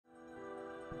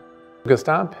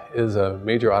Gestamp is a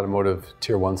major automotive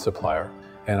Tier 1 supplier,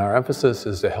 and our emphasis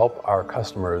is to help our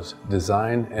customers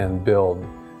design and build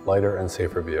lighter and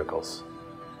safer vehicles.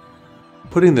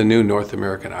 Putting the new North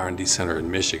American R&D Center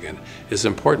in Michigan is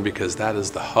important because that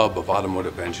is the hub of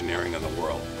automotive engineering in the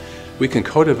world. We can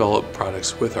co-develop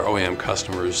products with our OEM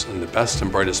customers and the best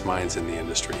and brightest minds in the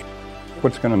industry.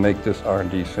 What's going to make this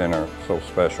R&D Center so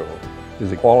special is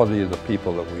the quality of the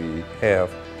people that we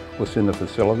have within the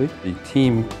facility, the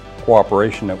team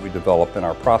cooperation that we develop in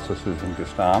our processes in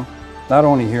Gestamp, not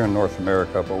only here in North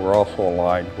America, but we're also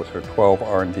aligned with our 12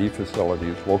 R&D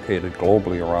facilities located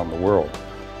globally around the world.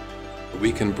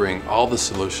 We can bring all the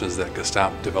solutions that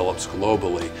Gestamp develops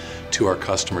globally to our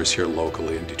customers here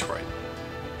locally in Detroit.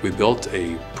 We built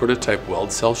a prototype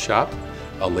weld cell shop,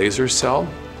 a laser cell,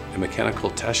 a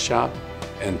mechanical test shop,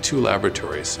 and 2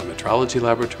 laboratories, a metrology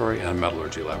laboratory and a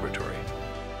metallurgy laboratory.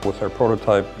 With our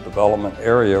prototype development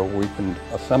area, we can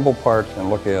assemble parts and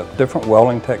look at different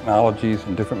welding technologies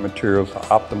and different materials to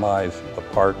optimize the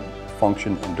part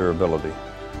function and durability.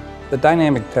 The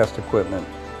dynamic test equipment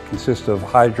consists of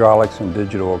hydraulics and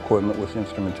digital equipment with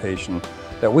instrumentation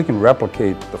that we can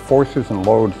replicate the forces and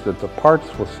loads that the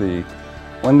parts will see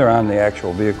when they're on the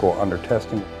actual vehicle under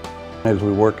testing. As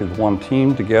we work as one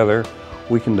team together,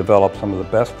 we can develop some of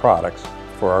the best products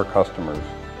for our customers.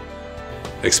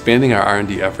 Expanding our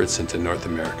R&D efforts into North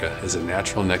America is a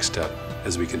natural next step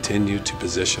as we continue to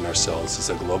position ourselves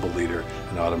as a global leader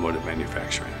in automotive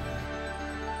manufacturing.